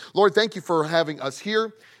Lord, thank you for having us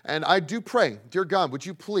here. And I do pray, dear God, would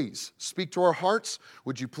you please speak to our hearts?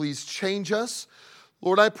 Would you please change us?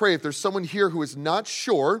 Lord, I pray if there's someone here who is not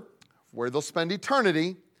sure where they'll spend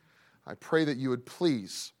eternity, I pray that you would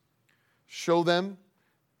please show them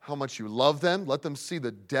how much you love them. Let them see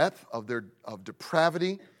the depth of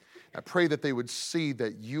depravity. I pray that they would see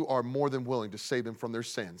that you are more than willing to save them from their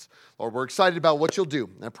sins. Lord, we're excited about what you'll do.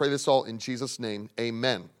 And I pray this all in Jesus' name.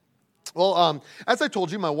 Amen. Well, as I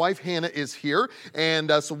told you, my wife Hannah is here,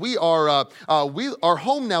 and so our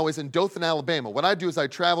home now is in Dothan, Alabama. What I do is I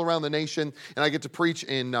travel around the nation, and I get to preach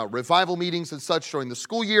in revival meetings and such during the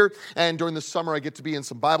school year, and during the summer I get to be in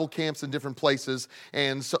some Bible camps in different places.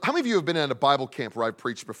 And so, how many of you have been at a Bible camp where I've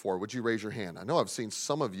preached before? Would you raise your hand? I know I've seen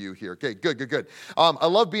some of you here. Okay, good. I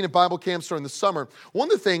love being at Bible camps during the summer.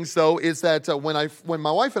 One of the things, though, is that when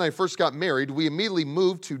my wife and I first got married, we immediately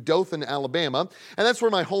moved to Dothan, Alabama, and that's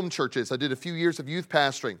where my home church is. I did a few years of youth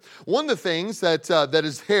pastoring. One of the things that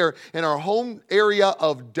is there in our home area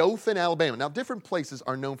of Dothan, Alabama. Now, different places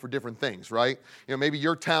are known for different things, right? You know, maybe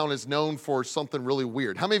your town is known for something really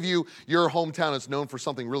weird. How many of you, your hometown is known for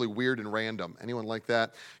something really weird and random? Anyone like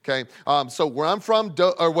that? Okay. So where I'm from,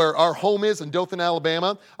 or where our home is in Dothan,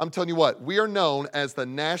 Alabama, I'm telling you what, we are known as the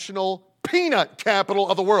national peanut capital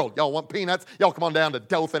of the world. Y'all want peanuts? Y'all come on down to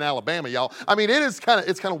Dothan, Alabama, y'all. I mean, it's kind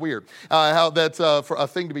of weird how that's for a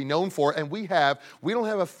thing to be known for. And we don't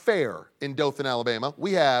have a fair in Dothan, Alabama.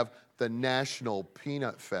 We have the National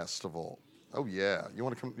Peanut Festival. Oh yeah, you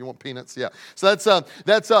want to come? You want peanuts? Yeah. So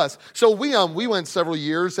that's us. So we went several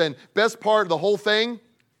years, and best part of the whole thing,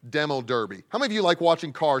 demo derby. How many of you like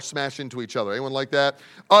watching cars smash into each other? Anyone like that?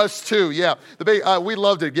 Us too, yeah. We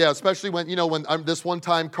loved it, yeah, especially when this one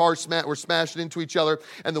time cars were smashing into each other,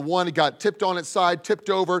 and the one got tipped on its side, tipped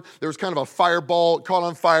over. There was kind of a fireball caught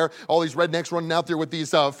on fire. All these rednecks running out there with these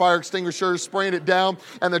fire extinguishers, spraying it down,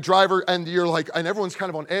 and the driver, and everyone's kind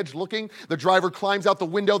of on edge looking. The driver climbs out the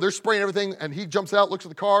window, they're spraying everything, and he jumps out, looks at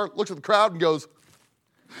the car, looks at the crowd, and goes,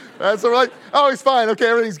 so we're like, oh, he's fine. Okay,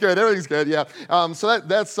 everything's good. Yeah. So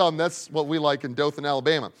that's what we like in Dothan,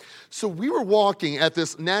 Alabama. So we were walking at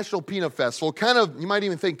this National Peanut Festival, kind of, you might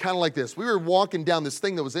even think kind of like this. We were walking down this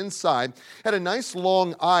thing that was inside, had a nice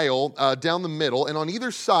long aisle down the middle, and on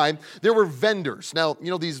either side, there were vendors. Now,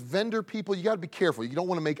 these vendor people, you got to be careful. You don't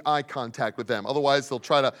want to make eye contact with them. Otherwise, they'll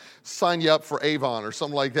try to sign you up for Avon or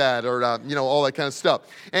something like that, or, all that kind of stuff.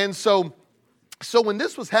 And so when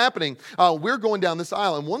this was happening, we're going down this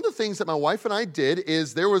aisle, and one of the things that my wife and I did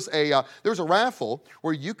is there was a raffle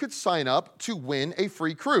where you could sign up to win a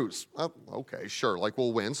free cruise. Okay, sure,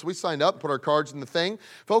 we'll win. So we signed up, put our cards in the thing.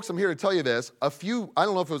 Folks, I'm here to tell you this. I don't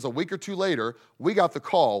know if it was a week or two later, we got the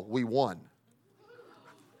call, we won.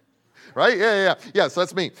 Right? Yeah, so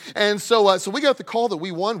that's me. And so we got the call that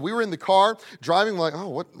we won. We were in the car driving, like, oh,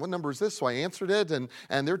 what number is this? So I answered it,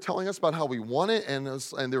 and they're telling us about how we won it, and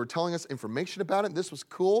they were telling us information about it, and this was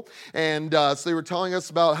cool. And so they were telling us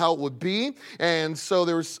about how it would be, and so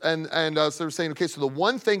there was, so they were saying, okay, so the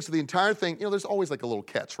one thing, so the entire thing, there's always like a little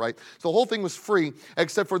catch, right? So the whole thing was free,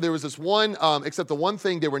 except for there was this one, except the one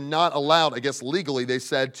thing they were not allowed, I guess legally, they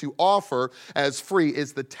said, to offer as free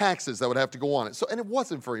is the taxes that would have to go on it. So, and it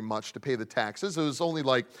wasn't very much to pay the taxes. It was only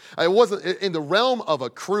it wasn't in the realm of a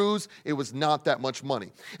cruise, it was not that much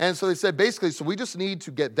money. And so they said, basically, so we just need to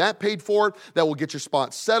get that paid for, that will get your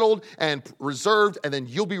spot settled and reserved, and then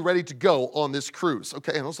you'll be ready to go on this cruise.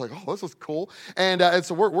 Okay, and I was like, oh, this is cool. And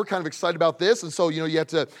so we're kind of excited about this. And so, you have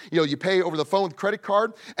to, you pay over the phone with credit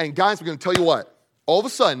card. And guys, we're going to tell you what, all of a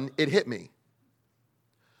sudden, it hit me.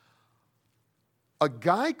 A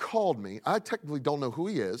guy called me. I technically don't know who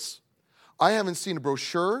he is. I haven't seen a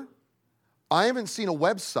brochure. I haven't seen a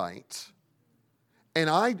website, and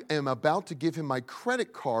I am about to give him my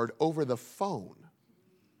credit card over the phone.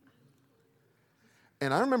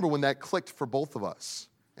 And I remember when that clicked for both of us.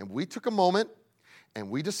 And we took a moment, and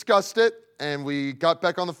we discussed it, and we got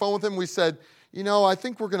back on the phone with him. We said, I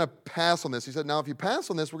think we're going to pass on this. He said, now, if you pass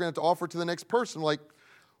on this, we're going to have to offer it to the next person.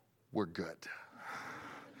 We're good.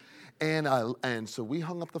 And so we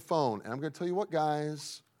hung up the phone, and I'm going to tell you what,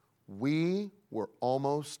 guys, we were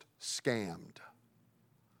almost scammed.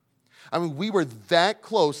 I mean, we were that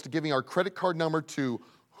close to giving our credit card number to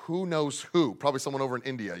who knows who, probably someone over in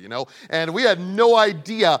India, and we had no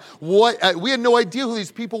idea we had no idea who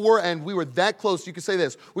these people were, and we were that close. You could say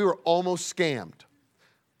this, we were almost scammed,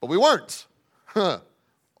 but we weren't, but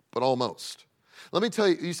almost. Let me tell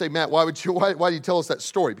you, you say, Matt, why do you tell us that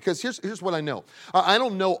story? Because here's what I know. I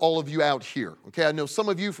don't know all of you out here, okay? I know some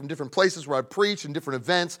of you from different places where I preach and different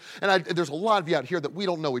events, and there's a lot of you out here that we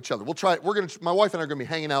don't know each other. My wife and I are going to be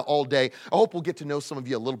hanging out all day. I hope we'll get to know some of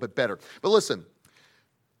you a little bit better. But listen,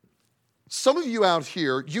 Some of you out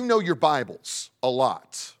here, you know your Bibles a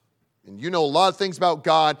lot. And you know a lot of things about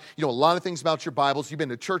God. You know a lot of things about your Bibles. You've been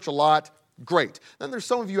to church a lot. Great. Then there's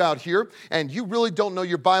some of you out here, and you really don't know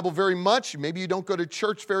your Bible very much. Maybe you don't go to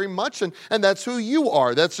church very much, and that's who you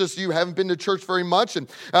are. That's just you haven't been to church very much,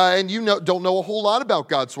 and you don't know a whole lot about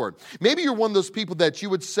God's Word. Maybe you're one of those people that you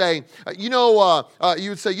would say, you know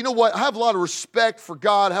what? I have a lot of respect for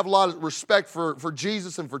God, I have a lot of respect for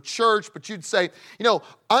Jesus and for church, but you'd say,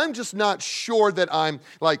 I'm just not sure that I'm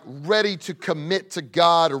like ready to commit to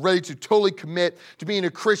God or ready to totally commit to being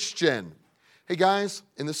a Christian. Hey guys,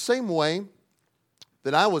 in the same way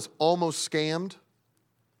that I was almost scammed,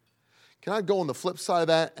 can I go on the flip side of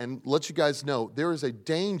that and let you guys know there is a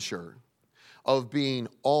danger of being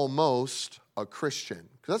almost a Christian?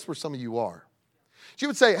 Because that's where some of you are. You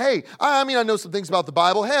would say, hey, I know some things about the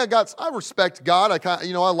Bible. Hey, I respect God. I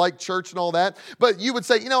like church and all that. But you would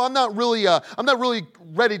say, I'm not really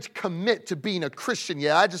ready to commit to being a Christian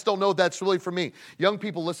yet. I just don't know if that's really for me. Young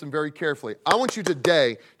people, listen very carefully. I want you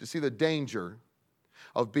today to see the danger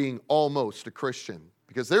of being almost a Christian.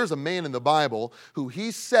 Because there's a man in the Bible who he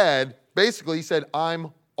said,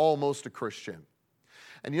 I'm almost a Christian.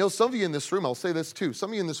 And some of you in this room, I'll say this too,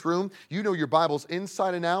 some of you in this room, you know your Bible's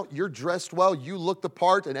inside and out, you're dressed well, you look the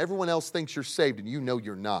part, and everyone else thinks you're saved, and you know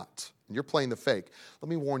you're not. And you're playing the fake. Let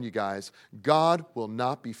me warn you guys, God will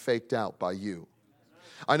not be faked out by you.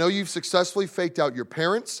 I know you've successfully faked out your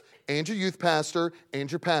parents and your youth pastor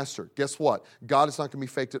and your pastor. Guess what? God is not going to be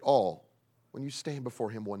faked at all when you stand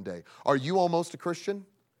before Him one day. Are you almost a Christian?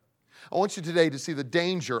 I want you today to see the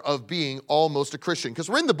danger of being almost a Christian. Because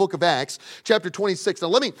we're in the book of Acts, chapter 26.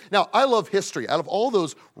 Now, I love history. Out of all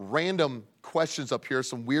those random questions up here,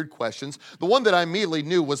 some weird questions, the one that I immediately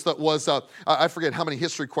knew was I forget how many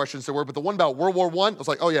history questions there were, but the one about World War I was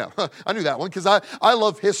like, oh yeah, I knew that one because I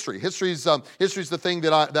love history. History's the thing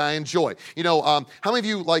that I enjoy. How many of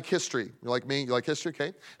you like history? You like me? You like history?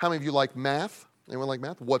 Okay. How many of you like math? Anyone like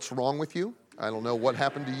math? What's wrong with you? I don't know what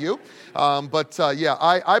happened to you.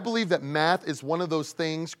 I believe that math is one of those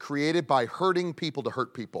things created by hurting people to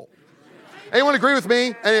hurt people. Anyone agree with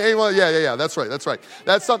me? Anyone? Yeah, that's right.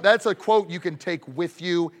 That's a quote you can take with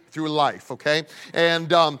you through life, okay?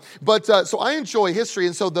 So I enjoy history,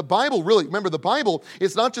 and so the Bible really, remember the Bible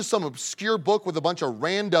is not just some obscure book with a bunch of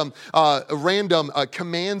random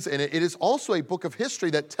commands in it. It is also a book of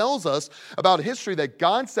history that tells us about history that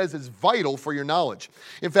God says is vital for your knowledge.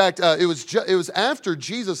 In fact, it was after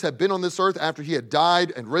Jesus had been on this earth, after He had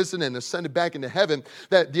died and risen and ascended back into heaven,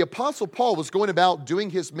 that the Apostle Paul was going about doing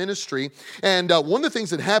his ministry, and one of the things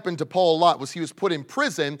that happened to Paul a lot was he was put in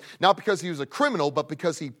prison, not because he was a criminal, but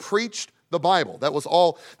because he preached the Bible. That was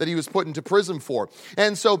all that he was put into prison for.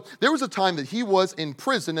 And so there was a time that he was in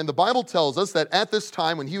prison, and the Bible tells us that at this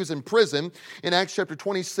time when he was in prison, in Acts chapter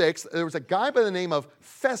 26, there was a guy by the name of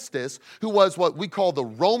Festus, who was what we call the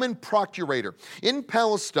Roman procurator. In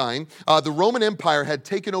Palestine, the Roman Empire had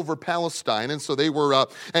taken over Palestine, and so the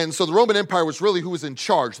Roman Empire was really who was in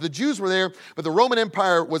charge. The Jews were there, but the Roman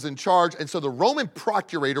Empire was in charge, and so the Roman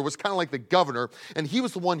procurator was kind of like the governor, and he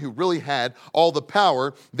was the one who really had all the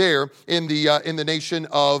power there in the nation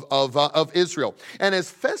of Israel. And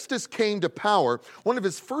as Festus came to power, one of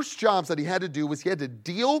his first jobs that he had to do was he had to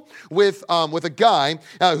deal with a guy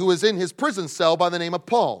who was in his prison cell by the name of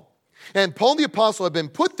Paul. And Paul the Apostle had been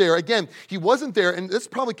put there. Again, he wasn't there, and this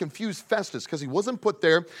probably confused Festus because he wasn't put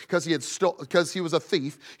there because he was a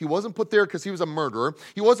thief. He wasn't put there because he was a murderer.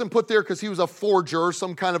 He wasn't put there because he was a forger or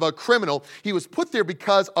some kind of a criminal. He was put there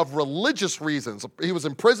because of religious reasons. He was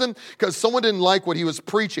in prison because someone didn't like what he was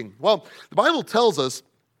preaching. Well, the Bible tells us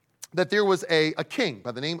that there was a king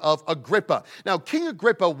by the name of Agrippa. Now, King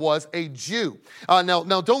Agrippa was a Jew. Now,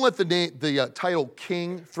 don't let the title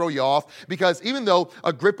king throw you off, because even though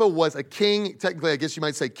Agrippa was a king, technically, I guess you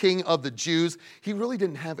might say king of the Jews, he really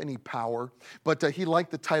didn't have any power, but he liked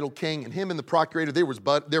the title king, and him and the procurator,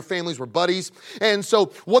 their families were buddies. And so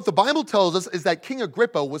what the Bible tells us is that King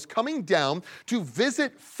Agrippa was coming down to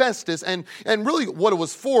visit Festus, and really what it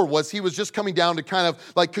was for was he was just coming down to kind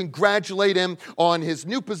of like congratulate him on his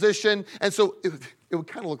new position. And so it would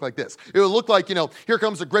kind of look like this. It would look like, here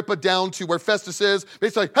comes Agrippa down to where Festus is.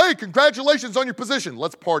 Basically, hey, congratulations on your position.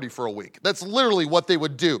 Let's party for a week. That's literally what they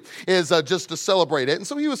would do, is just to celebrate it. And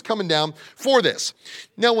so he was coming down for this.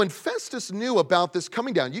 Now, when Festus knew about this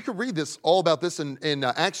coming down, you can read all about this in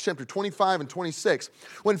Acts chapter 25 and 26.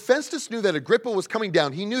 When Festus knew that Agrippa was coming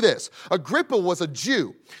down, he knew this. Agrippa was a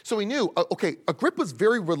Jew. So he knew, Agrippa's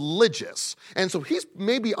very religious. And so he's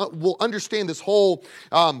maybe will understand this whole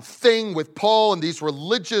thing with Paul and these these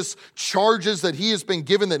religious charges that he has been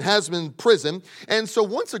given that has him in prison. And so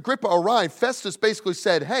once Agrippa arrived, Festus basically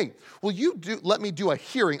said, hey, will you let me do a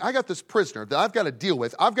hearing? I got this prisoner that I've got to deal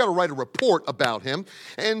with. I've got to write a report about him.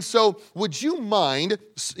 And so would you mind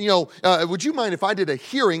if I did a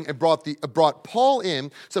hearing and brought Paul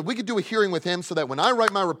in, so we could do a hearing with him so that when I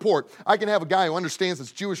write my report, I can have a guy who understands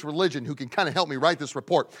this Jewish religion who can kind of help me write this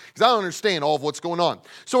report, because I don't understand all of what's going on.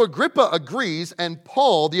 So Agrippa agrees, and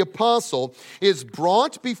Paul, the apostle, is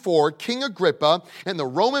brought before King Agrippa and the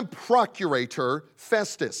Roman procurator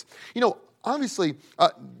Festus. Obviously,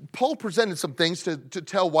 Paul presented some things to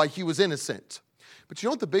tell why he was innocent. But you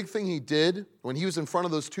know what the big thing he did when he was in front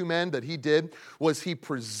of those two men that he did was he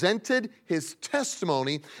presented his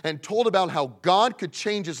testimony and told about how God could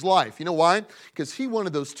change his life. You know why? Because he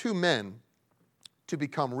wanted those two men to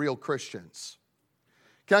become real Christians.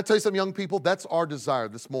 Can I tell you something, young people? That's our desire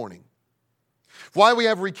this morning. Why we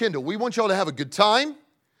have Rekindle? We want y'all to have a good time.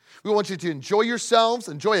 We want you to enjoy yourselves,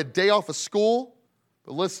 enjoy a day off of school.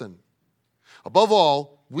 But listen, above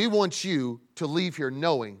all, we want you to leave here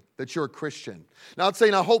knowing that you're a Christian. Not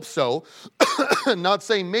saying I hope so, not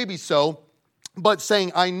saying maybe so, but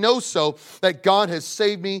saying I know so, that God has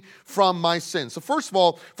saved me from my sins. So first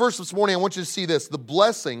this morning, I want you to see this, the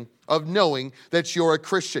blessing of knowing that you're a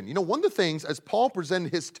Christian. One of the things, as Paul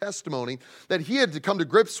presented his testimony, that he had to come to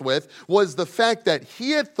grips with was the fact that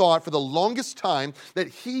he had thought for the longest time that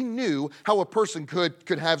he knew how a person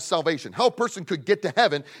could have salvation, how a person could get to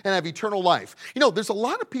heaven and have eternal life. There's a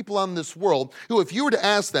lot of people out in this world who, if you were to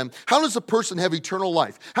ask them, how does a person have eternal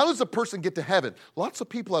life? How does a person get to heaven? Lots of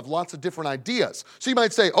people have lots of different ideas. So you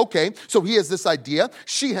might say, okay, so he has this idea,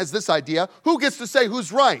 she has this idea. Who gets to say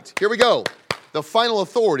who's right? Here we go. The final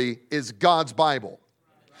authority is God's Bible.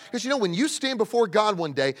 Because when you stand before God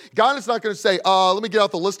one day, God is not going to say, let me get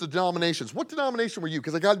out the list of denominations. What denomination were you?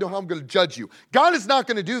 Because I got to know how I'm going to judge you. God is not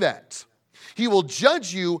going to do that. He will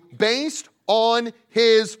judge you based on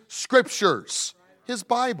his scriptures, his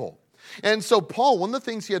Bible. And so Paul, one of the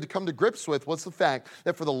things he had to come to grips with was the fact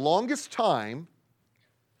that for the longest time,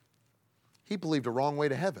 he believed a wrong way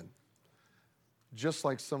to heaven, just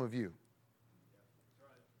like some of you.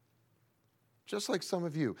 Just like some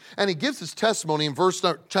of you. And he gives his testimony in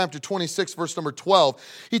chapter 26, verse number 12.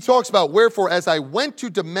 He talks about, wherefore, as I went to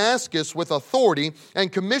Damascus with authority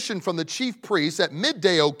and commission from the chief priests at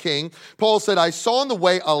midday, O king, Paul said, I saw in the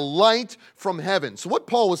way a light from heaven. So what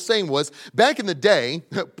Paul was saying was, back in the day,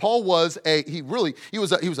 Paul was he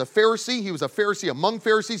was a Pharisee. He was a Pharisee among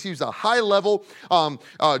Pharisees. He was a high-level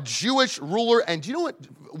Jewish ruler. And do you know what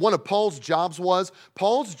one of Paul's jobs was?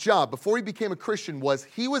 Paul's job before he became a Christian was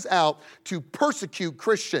he was out to persecute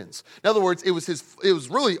Christians. In other words, it was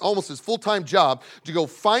really almost his full-time job to go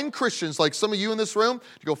find Christians, like some of you in this room,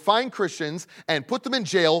 to go find Christians and put them in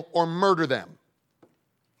jail or murder them.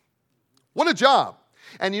 What a job.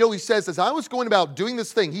 And he says, as I was going about doing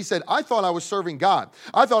this thing, he said, I thought I was serving God.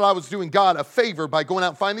 I thought I was doing God a favor by going out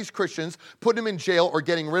and finding these Christians, putting them in jail, or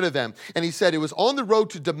getting rid of them. And he said it was on the road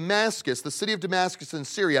to Damascus, the city of Damascus in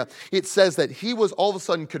Syria. It says that he was all of a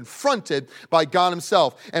sudden confronted by God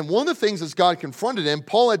himself. And one of the things as God confronted him,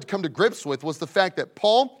 Paul had to come to grips with, was the fact that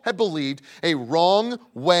Paul had believed a wrong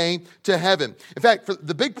way to heaven. In fact,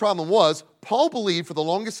 the big problem was, Paul believed for the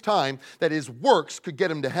longest time that his works could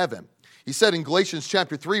get him to heaven. He said in Galatians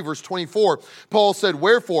chapter 3, verse 24, Paul said,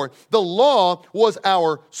 wherefore, the law was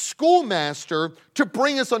our schoolmaster to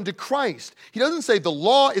bring us unto Christ. He doesn't say the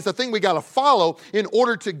law is the thing we got to follow in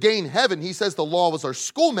order to gain heaven. He says the law was our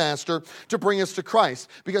schoolmaster to bring us to Christ.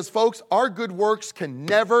 Because, folks, our good works can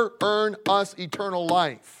never earn us eternal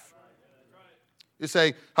life. You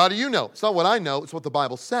say, how do you know? It's not what I know, it's what the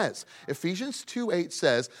Bible says. Ephesians 2:8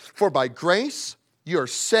 says, for by grace you are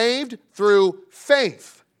saved through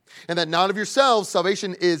faith. And that not of yourselves,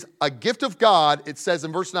 salvation is a gift of God, it says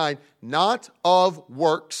in verse 9, not of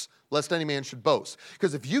works, lest any man should boast.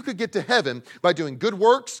 Because if you could get to heaven by doing good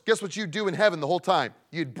works, guess what you'd do in heaven the whole time?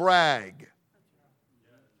 You'd brag.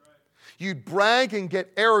 You'd brag and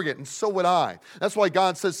get arrogant, and so would I. That's why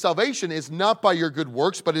God says salvation is not by your good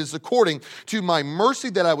works, but is according to my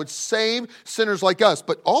mercy that I would save sinners like us.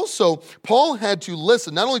 But also, Paul had to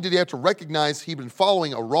listen. Not only did he have to recognize he'd been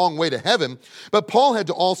following a wrong way to heaven, but Paul had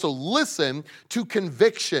to also listen to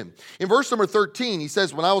conviction. In verse number 13, he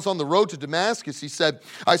says, when I was on the road to Damascus, he said,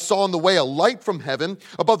 I saw on the way a light from heaven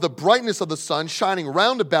above the brightness of the sun shining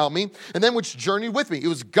round about me, and then which journeyed with me. It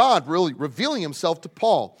was God really revealing himself to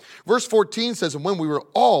Paul. Verse 14 says, and when we were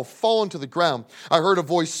all fallen to the ground, I heard a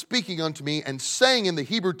voice speaking unto me and saying in the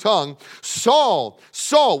Hebrew tongue, Saul,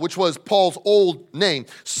 Saul, which was Paul's old name,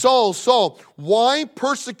 Saul, Saul, why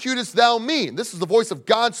persecutest thou me? And this is the voice of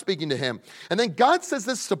God speaking to him. And then God says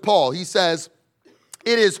this to Paul. He says,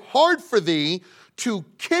 it is hard for thee to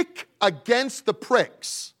kick against the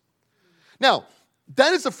pricks. Now,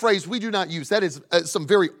 that is a phrase we do not use. That is some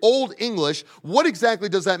very old English. What exactly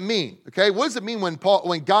does that mean? Okay, what does it mean when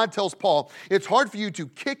God tells Paul, it's hard for you to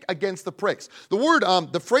kick against the pricks? The word,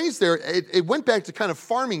 the phrase there, it went back to kind of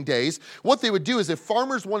farming days. What they would do is if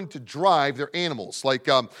farmers wanted to drive their animals, like,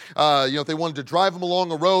 if they wanted to drive them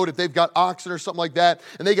along a road, if they've got oxen or something like that,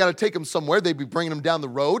 and they got to take them somewhere, they'd be bringing them down the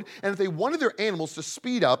road. And if they wanted their animals to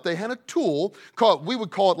speed up, they had a tool we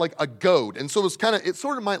would call it like a goad. And so it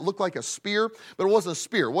sort of might look like a spear, but it wasn't a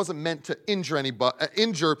spear. It wasn't meant to injure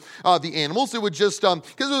the animals. It would just,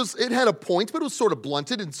 because it had a point, but it was sort of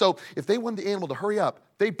blunted. And so if they wanted the animal to hurry up,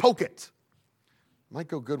 they'd poke it. Might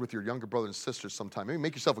go good with your younger brothers and sisters sometime. Maybe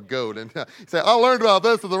make yourself a goad and say, I learned about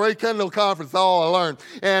this at the Ray Kendall conference. That's all I learned.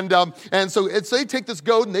 And so they'd take this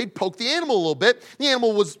goad and they'd poke the animal a little bit. The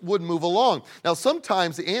animal would move along. Now,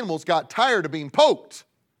 sometimes the animals got tired of being poked.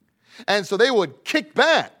 And so they would kick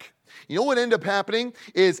back. You know what ended up happening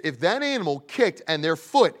is if that animal kicked and their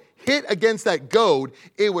foot hit against that goad,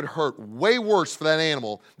 it would hurt way worse for that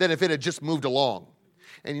animal than if it had just moved along.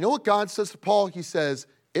 And you know what God says to Paul? He says,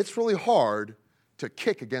 it's really hard to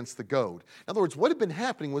kick against the goad. In other words, what had been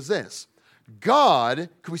happening was this. God,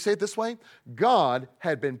 can we say it this way? God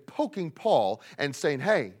had been poking Paul and saying,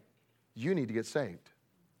 hey, you need to get saved.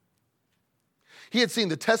 He had seen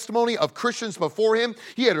the testimony of Christians before him.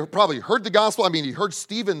 He had probably heard the gospel. I mean, he heard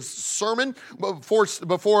Stephen's sermon before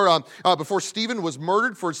Stephen was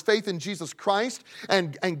murdered for his faith in Jesus Christ.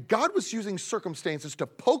 And God was using circumstances to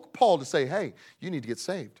poke Paul to say, hey, you need to get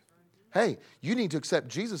saved. Hey, you need to accept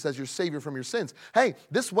Jesus as your Savior from your sins. Hey,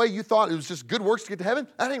 this way you thought it was just good works to get to heaven?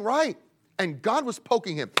 That ain't right. And God was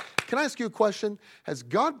poking him. Can I ask you a question? Has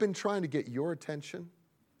God been trying to get your attention?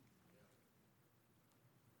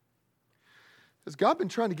 Has God been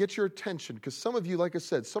trying to get your attention? Because some of you, like I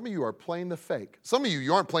said, some of you are playing the fake. Some of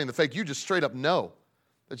you aren't playing the fake. You just straight up know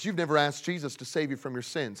that you've never asked Jesus to save you from your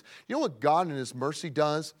sins. You know what God in His mercy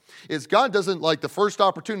does? Is God doesn't, like the first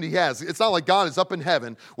opportunity He has, it's not like God is up in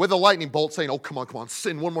heaven with a lightning bolt saying, oh, come on,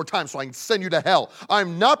 sin one more time so I can send you to hell.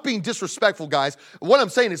 I'm not being disrespectful, guys. What I'm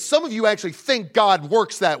saying is some of you actually think God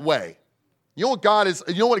works that way. You know what God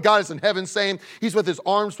is in heaven saying? He's with His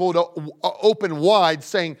arms open wide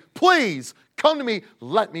saying, please, come to me,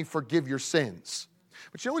 let me forgive your sins.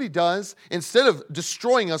 But you know what He does? Instead of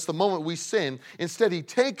destroying us the moment we sin, instead He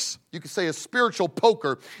takes, you could say, a spiritual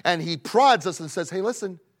poker, and He prods us and says, hey,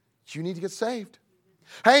 listen, you need to get saved.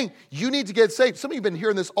 Hey, you need to get saved. Some of you have been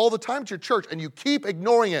hearing this all the time at your church, and you keep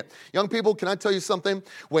ignoring it. Young people, can I tell you something?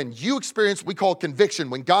 When you experience, we call it conviction,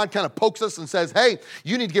 when God kind of pokes us and says, hey,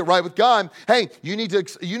 you need to get right with God. Hey, you need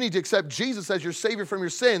to accept Jesus as your Savior from your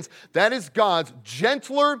sins. That is God's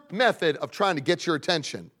gentler method of trying to get your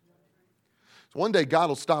attention. So one day, God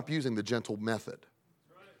will stop using the gentle method.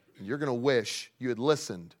 And you're going to wish you had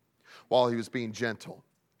listened while He was being gentle.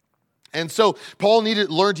 And so Paul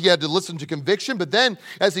learned he had to listen to conviction, but then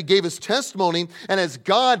as he gave his testimony and as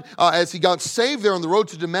he got saved there on the road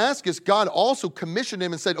to Damascus, God also commissioned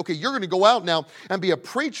him and said, okay, you're going to go out now and be a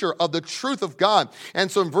preacher of the truth of God.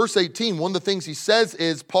 And so in verse 18, one of the things he says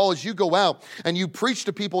is, Paul, as you go out and you preach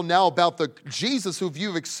to people now about the Jesus who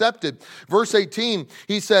you've accepted, verse 18,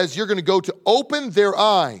 he says, you're going to go to open their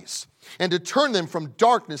eyes and to turn them from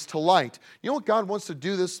darkness to light. You know what God wants to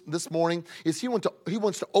do this morning? Is He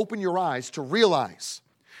wants to open your eyes to realize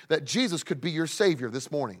that Jesus could be your Savior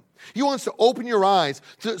this morning. He wants to open your eyes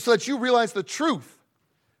so that you realize the truth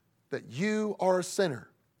that you are a sinner.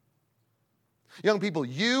 Young people,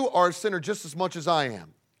 you are a sinner just as much as I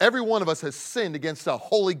am. Every one of us has sinned against a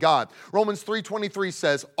holy God. Romans 3:23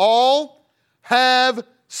 says, all have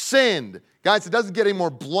sinned. Guys, it doesn't get any more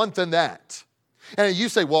blunt than that. And you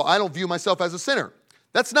say, well, I don't view myself as a sinner.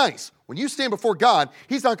 That's nice. When you stand before God,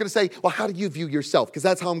 He's not going to say, well, how do you view yourself? Because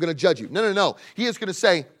that's how I'm going to judge you. No. He is going to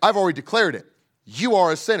say, I've already declared it. You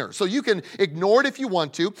are a sinner. So you can ignore it if you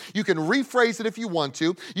want to. You can rephrase it if you want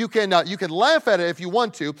to. You can laugh at it if you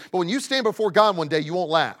want to. But when you stand before God one day, you won't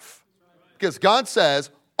laugh. Because God says,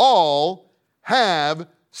 all have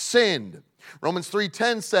sinned. Romans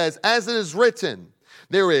 3:10 says, as it is written,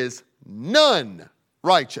 there is none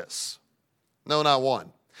righteous. No, not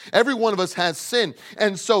one. Every one of us has sin.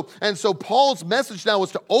 And so Paul's message now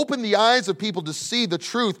is to open the eyes of people to see the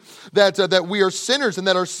truth that we are sinners and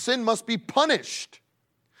that our sin must be punished.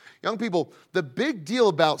 Young people, the big deal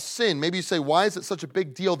about sin, maybe you say, why is it such a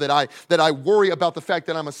big deal that I worry about the fact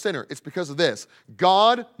that I'm a sinner? It's because of this.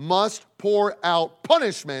 God must pour out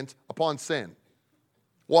punishment upon sin.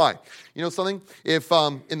 Why? You know something? If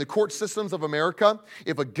in the court systems of America,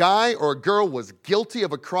 if a guy or a girl was guilty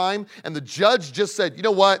of a crime and the judge just said, you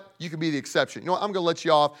know what, you can be the exception. You know what, I'm going to let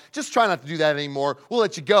you off. Just try not to do that anymore. We'll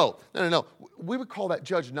let you go. No. We would call that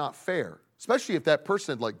judge not fair. Especially if that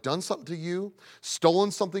person had done something to you, stolen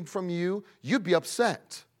something from you, you'd be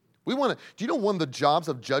upset. Do you know one of the jobs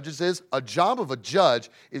of judges is? A job of a judge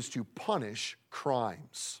is to punish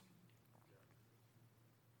crimes.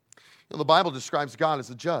 You know, the Bible describes God as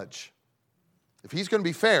a judge. If he's going to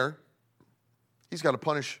be fair, he's got to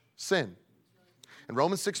punish sin. And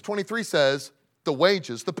Romans 6:23 says, the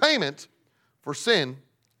wages, the payment for sin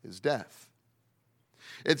is death.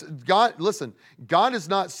 It's God, listen, God does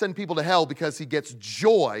not send people to hell because he gets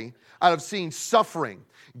joy out of seeing suffering.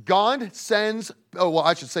 God sends,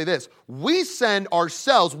 I should say this. We send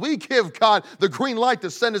ourselves, we give God the green light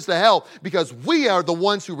to send us to hell because we are the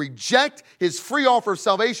ones who reject his free offer of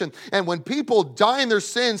salvation. And when people die in their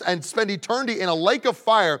sins and spend eternity in a lake of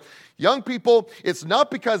fire, young people, it's not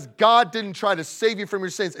because God didn't try to save you from your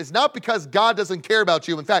sins. It's not because God doesn't care about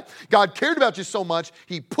you. In fact, God cared about you so much,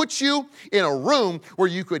 he put you in a room where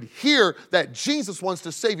you could hear that Jesus wants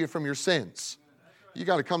to save you from your sins. We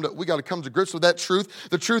got to come to grips with that truth,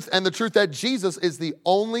 the truth that Jesus is the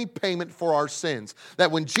only payment for our sins. That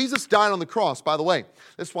when Jesus died on the cross, by the way,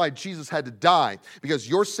 that's why Jesus had to die, because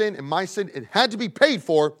your sin and my sin, it had to be paid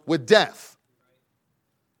for with death.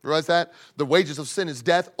 You realize that? The wages of sin is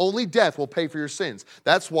death. Only death will pay for your sins.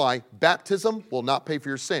 That's why baptism will not pay for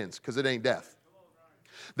your sins, because it ain't death.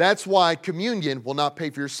 That's why communion will not pay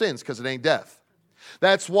for your sins, because it ain't death.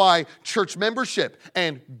 That's why church membership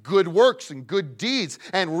and good works and good deeds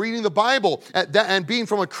and reading the Bible and being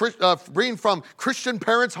from Christian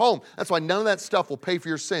parents' home, that's why none of that stuff will pay for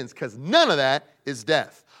your sins, because none of that is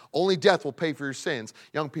death. Only death will pay for your sins.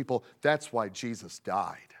 Young people, that's why Jesus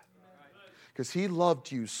died. Because he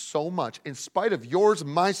loved you so much. In spite of yours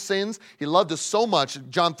and my sins, he loved us so much.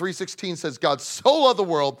 John 3:16 says, God so loved the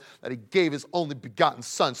world that he gave his only begotten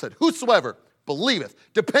son, said, whosoever believeth,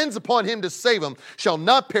 depends upon him to save him, shall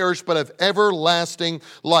not perish but have everlasting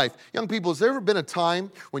life. Young people, has there ever been a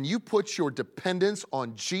time when you put your dependence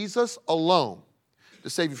on Jesus alone to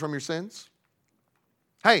save you from your sins?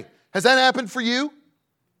 Hey, has that happened for you?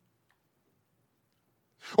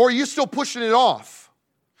 Or are you still pushing it off?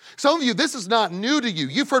 Some of you, this is not new to you.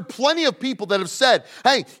 You've heard plenty of people that have said,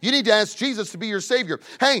 hey, you need to ask Jesus to be your Savior.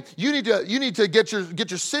 Hey, you need to get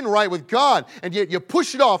your sin right with God. And yet you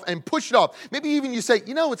push it off and push it off. Maybe even you say,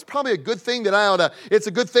 you know, it's probably a good thing that it's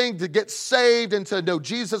a good thing to get saved and to know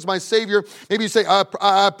Jesus my Savior. Maybe you say,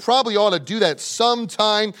 I probably ought to do that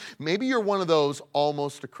sometime. Maybe you're one of those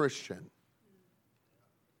almost a Christian.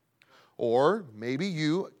 Or maybe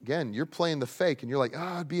you're playing the fake and you're like,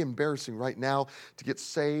 it'd be embarrassing right now to get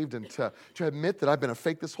saved and to admit that I've been a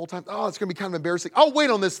fake this whole time. It's going to be kind of embarrassing. I'll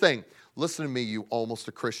wait on this thing. Listen to me, you almost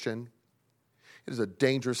a Christian. It is a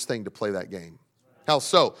dangerous thing to play that game. How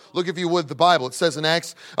so? Look, if you would, the Bible. It says in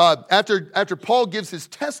Acts, after Paul gives his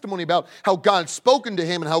testimony about how God had spoken to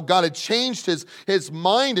him and how God had changed his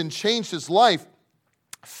mind and changed his life,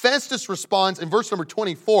 Festus responds in verse number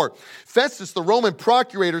 24. Festus, the Roman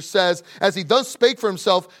procurator, says, as he thus spake for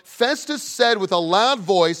himself, Festus said with a loud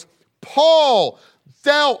voice, Paul,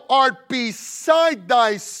 thou art beside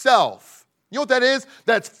thyself. You know what that is?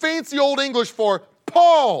 That's fancy old English for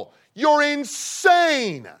Paul, you're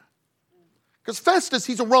insane. Because Festus,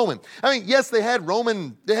 he's a Roman. I mean, yes, they had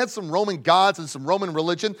some Roman gods and some Roman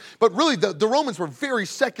religion, but really the Romans were very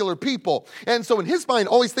secular people. And so in his mind,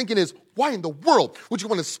 all he's thinking is, why in the world would you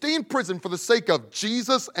want to stay in prison for the sake of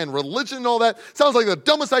Jesus and religion and all that? Sounds like the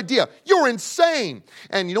dumbest idea. You're insane.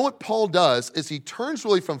 And you know what Paul does is he turns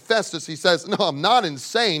really from Festus. He says, no, I'm not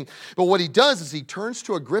insane. But what he does is he turns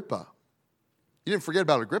to Agrippa. You didn't forget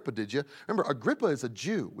about Agrippa, did you? Remember, Agrippa is a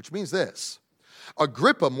Jew, which means this.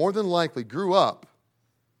 Agrippa more than likely grew up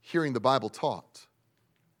hearing the Bible taught.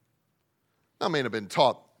 Now, may not have been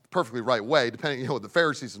taught the perfectly right way, depending on the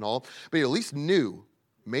Pharisees and all, but he at least knew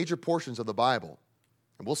major portions of the Bible.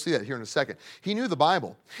 And we'll see that here in a second. He knew the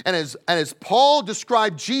Bible. And as Paul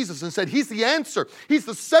described Jesus and said, he's the answer, he's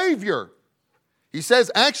the Savior. He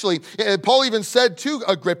says, actually, Paul even said to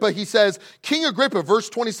Agrippa, he says, King Agrippa, verse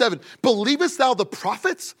 27, believest thou the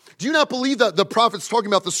prophets? Do you not believe that the prophets talking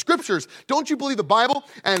about the scriptures? Don't you believe the Bible?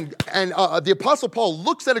 And the Apostle Paul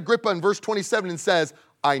looks at Agrippa in verse 27 and says,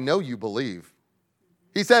 I know you believe.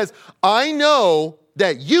 He says, I know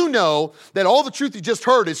that you know that all the truth you just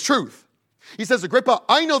heard is truth. He says, Agrippa,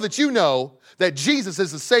 I know that Jesus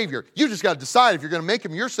is the Savior. You just got to decide if you're going to make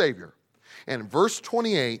him your Savior. And in verse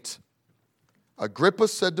 28, Agrippa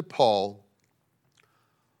said to Paul,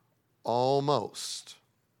 almost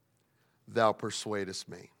thou persuadest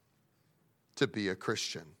me to be a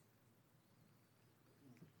Christian.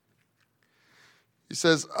 He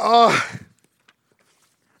says, Paul,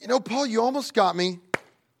 you almost got me.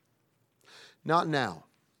 Not now.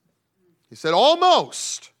 He said,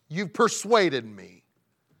 almost. You've persuaded me.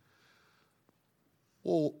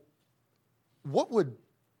 Well, what would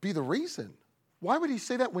be the reason? Why would he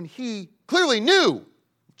say that when he clearly knew,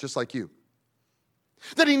 just like you,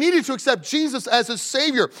 that he needed to accept Jesus as his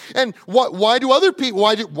Savior? And why do other people,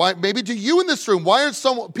 why maybe do you in this room, why are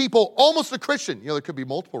some people almost a Christian? There could be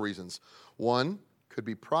multiple reasons. One could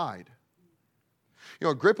be pride.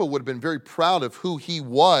 Agrippa would have been very proud of who he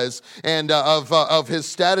was and of his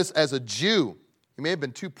status as a Jew. He may have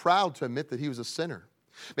been too proud to admit that he was a sinner.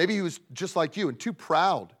 Maybe he was just like you and too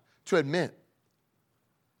proud to admit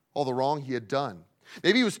all the wrong he had done.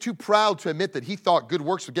 Maybe he was too proud to admit that he thought good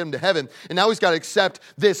works would get him to heaven, and now he's got to accept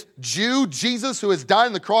this Jew, Jesus, who has died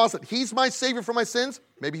on the cross, that he's my Savior for my sins.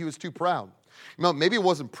 Maybe he was too proud. Maybe it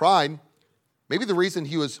wasn't pride. Maybe the reason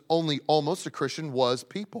he was only almost a Christian was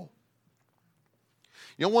people.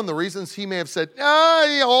 One of the reasons he may have said,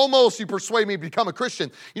 almost you persuade me to become a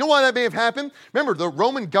Christian. You know why that may have happened? Remember, the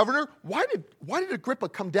Roman governor, why did Agrippa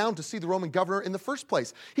come down to see the Roman governor in the first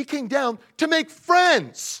place? He came down to make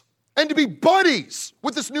friends and to be buddies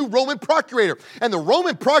with this new Roman procurator. And the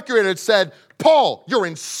Roman procurator had said, Paul, you're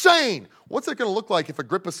insane. What's it going to look like if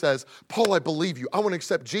Agrippa says, Paul, I believe you. I want to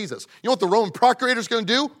accept Jesus. You know what the Roman procurator is going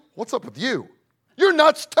to do? What's up with you? You're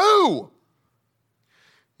nuts too.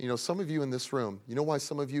 Some of you in this room, you know why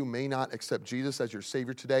some of you may not accept Jesus as your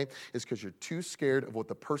Savior today? Is because you're too scared of what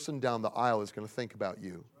the person down the aisle is going to think about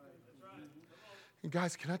you. And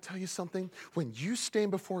guys, can I tell you something? When you stand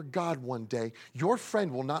before God one day, your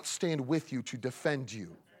friend will not stand with you to defend you.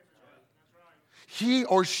 He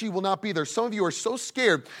or she will not be there. Some of you are so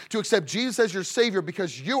scared to accept Jesus as your Savior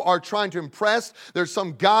because you are trying to impress. There's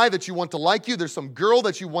some guy that you want to like you. There's some girl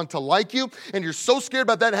that you want to like you. And you're so scared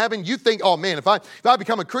about that happening, you think, oh man, if I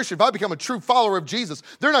become a Christian, if I become a true follower of Jesus,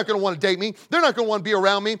 they're not going to want to date me. They're not going to want to be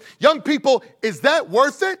around me. Young people, is that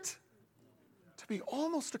worth it? To be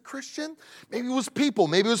almost a Christian? Maybe it was people.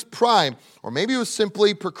 Maybe it was pride. Or maybe it was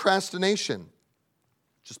simply procrastination.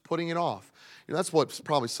 Just putting it off. That's what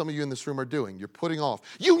probably some of you in this room are doing. You're putting off.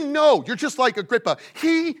 You're just like Agrippa.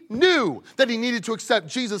 He knew that he needed to accept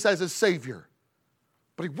Jesus as his Savior,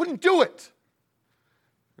 but he wouldn't do it.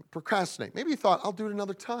 Procrastinate. Maybe he thought, I'll do it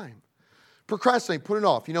another time. Procrastinate, put it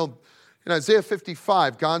off. In Isaiah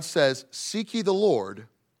 55, God says, seek ye the Lord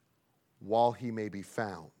while he may be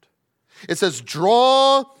found. It says,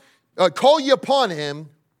 call ye upon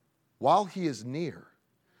him while he is near.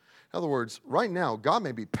 In other words, right now, God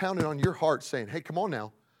may be pounding on your heart saying, hey, come on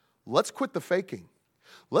now, let's quit the faking.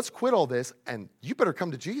 Let's quit all this, and you better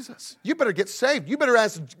come to Jesus. You better get saved. You better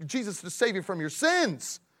ask Jesus to save you from your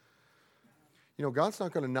sins. God's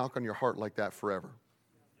not going to knock on your heart like that forever.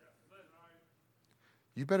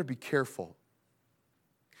 You better be careful.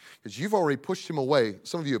 Because you've already pushed him away.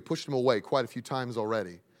 Some of you have pushed him away quite a few times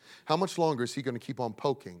already. How much longer is he going to keep on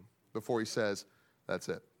poking before he says, that's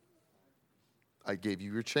it? I gave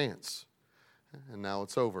you your chance, and now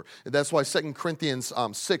it's over. And that's why 2 Corinthians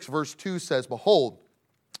 6, verse 2 says, behold,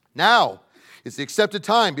 now is the accepted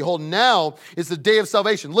time. Behold, now is the day of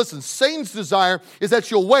salvation. Listen, Satan's desire is that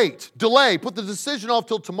you'll wait, delay, put the decision off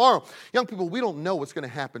till tomorrow. Young people, we don't know what's going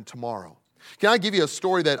to happen tomorrow. Can I give you a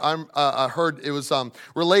story that I heard? It was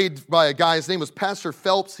relayed by a guy. His name was Pastor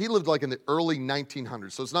Phelps. He lived like in the early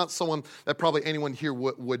 1900s. So it's not someone that probably anyone here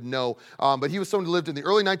would know. But he was someone who lived in the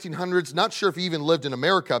early 1900s. Not sure if he even lived in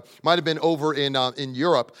America. Might have been over in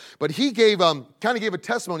Europe. But he kind of gave a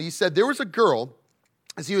testimony. He said there was a girl.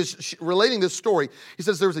 As he was relating this story, he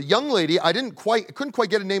says there was a young lady. I couldn't quite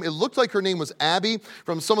get a name. It looked like her name was Abby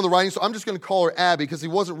from some of the writings, so I'm just going to call her Abby because he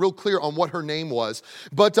wasn't real clear on what her name was.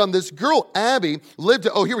 But this girl, Abby, lived,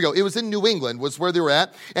 here we go. It was in New England was where they were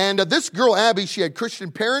at. And this girl, Abby, she had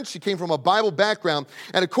Christian parents. She came from a Bible background.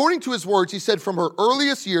 And according to his words, he said from her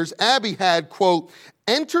earliest years, Abby had, quote,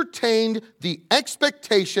 entertained the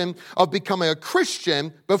expectation of becoming a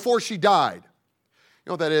Christian before she died. You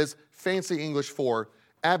know what that is? Fancy English for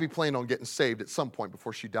Abby planned on getting saved at some point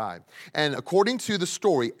before she died. And according to the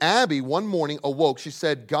story, Abby one morning awoke. She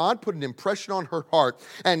said God put an impression on her heart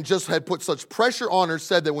and just had put such pressure on her,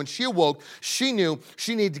 said that when she awoke, she knew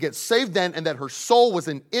she needed to get saved then and that her soul was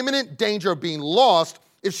in imminent danger of being lost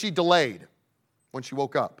if she delayed when she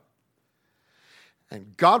woke up.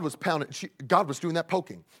 And God was pounding. God was doing that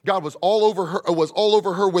poking. God was all over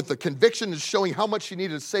her with the conviction and showing how much she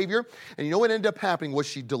needed a Savior. And you know what ended up happening was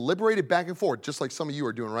she deliberated back and forth, just like some of you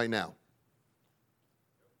are doing right now.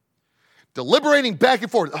 Deliberating back and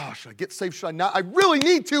forth. Oh, should I get saved? Should I not? I really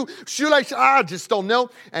need to. Should I? I just don't know.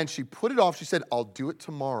 And she put it off. She said, I'll do it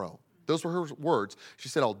tomorrow. Those were her words. She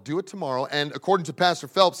said, I'll do it tomorrow. And according to Pastor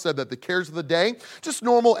Phelps, said that the cares of the day, just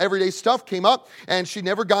normal everyday stuff came up, and she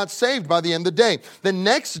never got saved by the end of the day. The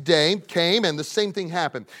next day came, and the same thing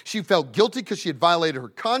happened. She felt guilty because she had violated her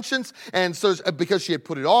conscience, and so because she had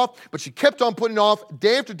put it off, but she kept on putting it off.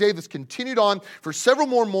 Day after day, this continued on for several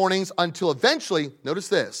more mornings until eventually, notice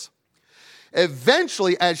this,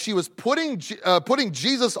 eventually, as she was putting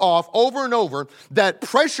Jesus off over and over, that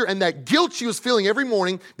pressure and that guilt she was feeling every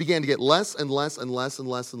morning began to get less and less and less and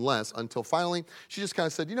less and less until finally she just kind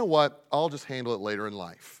of said, you know what, I'll just handle it later in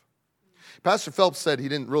life. Pastor Phelps said he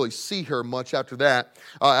didn't really see her much after that,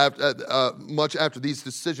 much after these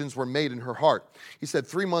decisions were made in her heart. He said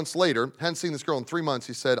 3 months later, hadn't seen this girl in 3 months,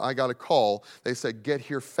 he said, I got a call. They said, get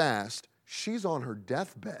here fast. She's on her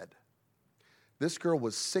deathbed. This girl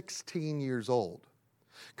was 16 years old,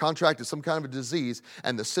 contracted some kind of a disease,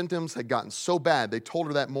 and the symptoms had gotten so bad, they told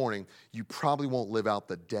her that morning, you probably won't live out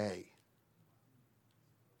the day.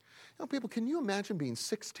 You know, people, can you imagine being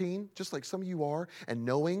 16, just like some of you are, and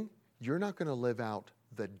knowing you're not going to live out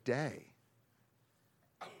the day?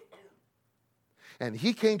 And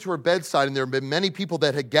he came to her bedside, and there had been many people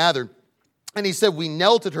that had gathered. And he said, we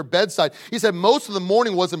knelt at her bedside. He said most of the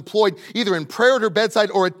morning was employed either in prayer at her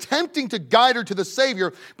bedside or attempting to guide her to the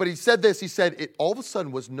Savior. But he said this, he said it all of a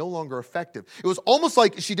sudden was no longer effective. It was almost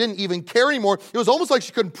like she didn't even care anymore. It was almost like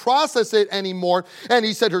she couldn't process it anymore. And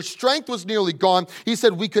he said her strength was nearly gone. He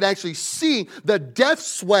said we could actually see the death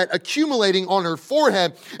sweat accumulating on her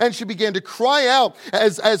forehead. And she began to cry out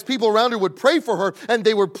as people around her would pray for her. And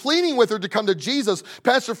they were pleading with her to come to Jesus.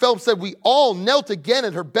 Pastor Phelps said we all knelt again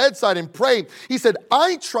at her bedside and prayed. He said,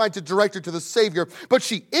 I tried to direct her to the Savior, but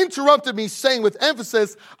she interrupted me saying with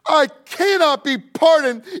emphasis, I cannot be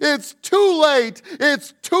pardoned. It's too late.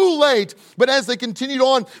 It's too late. But as they continued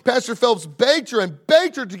on, Pastor Phelps begged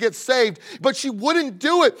her to get saved, but she wouldn't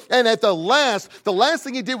do it. And at the last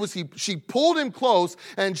thing he did was she pulled him close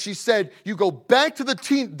and she said, you go back to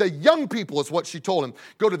the young people is what she told him.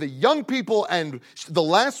 Go to the young people. And the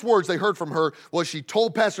last words they heard from her was she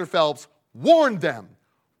told Pastor Phelps, warn them.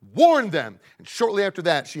 Warned them. And shortly after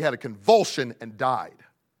that, she had a convulsion and died.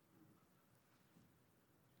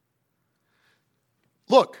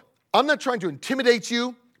 Look, I'm not trying to intimidate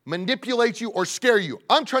you, manipulate you, or scare you.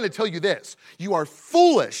 I'm trying to tell you this. You are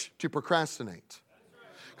foolish to procrastinate.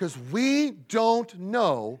 Because we don't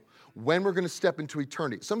know when we're going to step into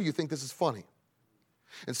eternity. Some of you think this is funny.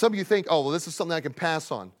 And some of you think, oh, well, this is something I can pass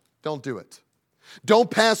on. Don't do it. Don't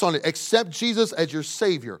pass on it. Accept Jesus as your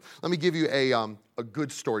Savior. Let me give you a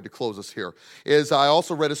good story to close us here. I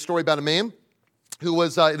also read a story about a man who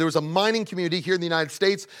was, there was a mining community here in the United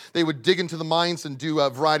States. They would dig into the mines and do a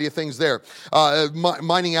variety of things there,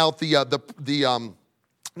 mining out the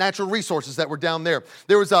natural resources that were down there.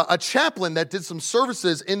 There was a chaplain that did some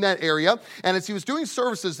services in that area, and as he was doing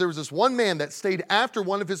services, there was this one man that stayed after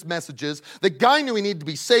one of his messages. The guy knew he needed to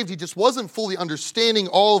be saved. He just wasn't fully understanding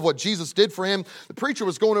all of what Jesus did for him. The preacher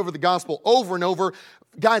was going over the gospel over and over.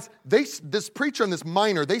 Guys, this preacher and this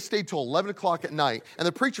miner, they stayed till 11 o'clock at night, and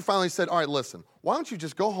the preacher finally said, all right, listen, why don't you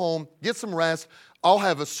just go home, get some rest. I'll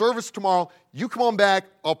have a service tomorrow. You come on back.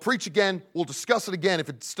 I'll preach again. We'll discuss it again if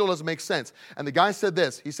it still doesn't make sense. And the guy said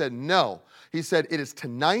this. He said, no. He said, it is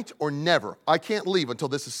tonight or never. I can't leave until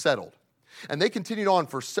this is settled. And they continued on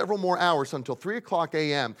for several more hours until 3 o'clock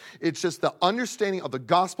a.m. It's just the understanding of the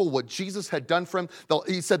gospel, what Jesus had done for him.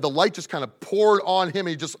 He said the light just kind of poured on him. And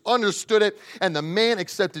he just understood it. And the man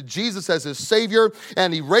accepted Jesus as his Savior.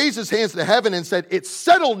 And he raised his hands to heaven and said, it's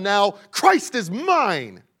settled now. Christ is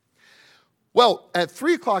mine. Well, at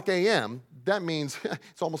 3 o'clock a.m., that means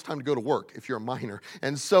it's almost time to go to work if you're a miner.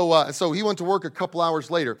 And so he went to work a couple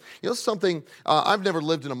hours later. You know something, I've never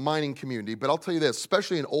lived in a mining community, but I'll tell you this,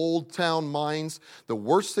 especially in old town mines, the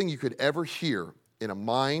worst thing you could ever hear in a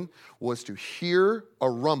mine was to hear a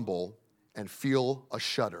rumble and feel a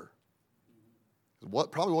shudder.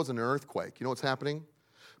 What probably wasn't an earthquake. You know what's happening?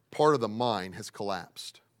 Part of the mine has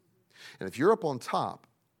collapsed. And if you're up on top,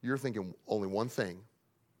 you're thinking only one thing.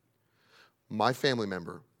 My family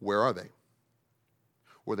member, where are they?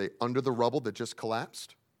 Were they under the rubble that just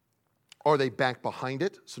collapsed? Are they back behind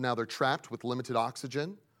it, so now they're trapped with limited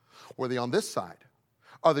oxygen? Were they on this side?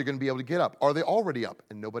 Are they going to be able to get up? Are they already up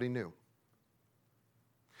and nobody knew?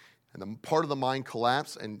 And the part of the mine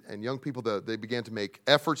collapsed, and young people, they began to make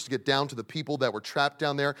efforts to get down to the people that were trapped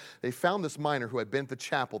down there. They found this miner who had been at the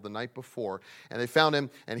chapel the night before, and they found him,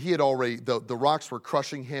 and he had already, the rocks were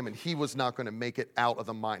crushing him, and he was not going to make it out of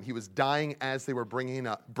the mine. He was dying as they were bringing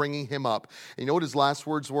him up. And you know what his last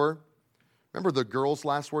words were? Remember the girl's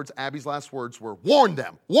last words? Abby's last words were, warn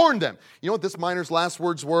them, warn them. You know what this miner's last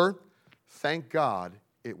words were? Thank God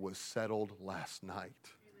it was settled last night.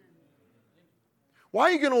 Why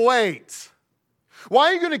are you going to wait? Why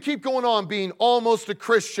are you going to keep going on being almost a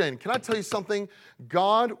Christian? Can I tell you something?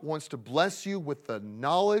 God wants to bless you with the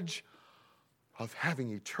knowledge of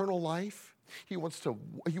having eternal life. He wants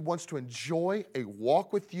to enjoy a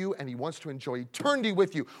walk with you, and he wants to enjoy eternity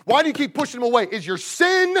with you. Why do you keep pushing him away? Is your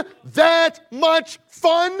sin that much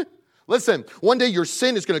fun? Listen, one day your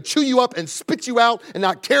sin is going to chew you up and spit you out and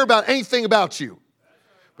not care about anything about you.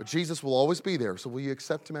 But Jesus will always be there. So will you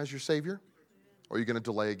accept him as your Savior? Or are you going to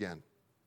delay again?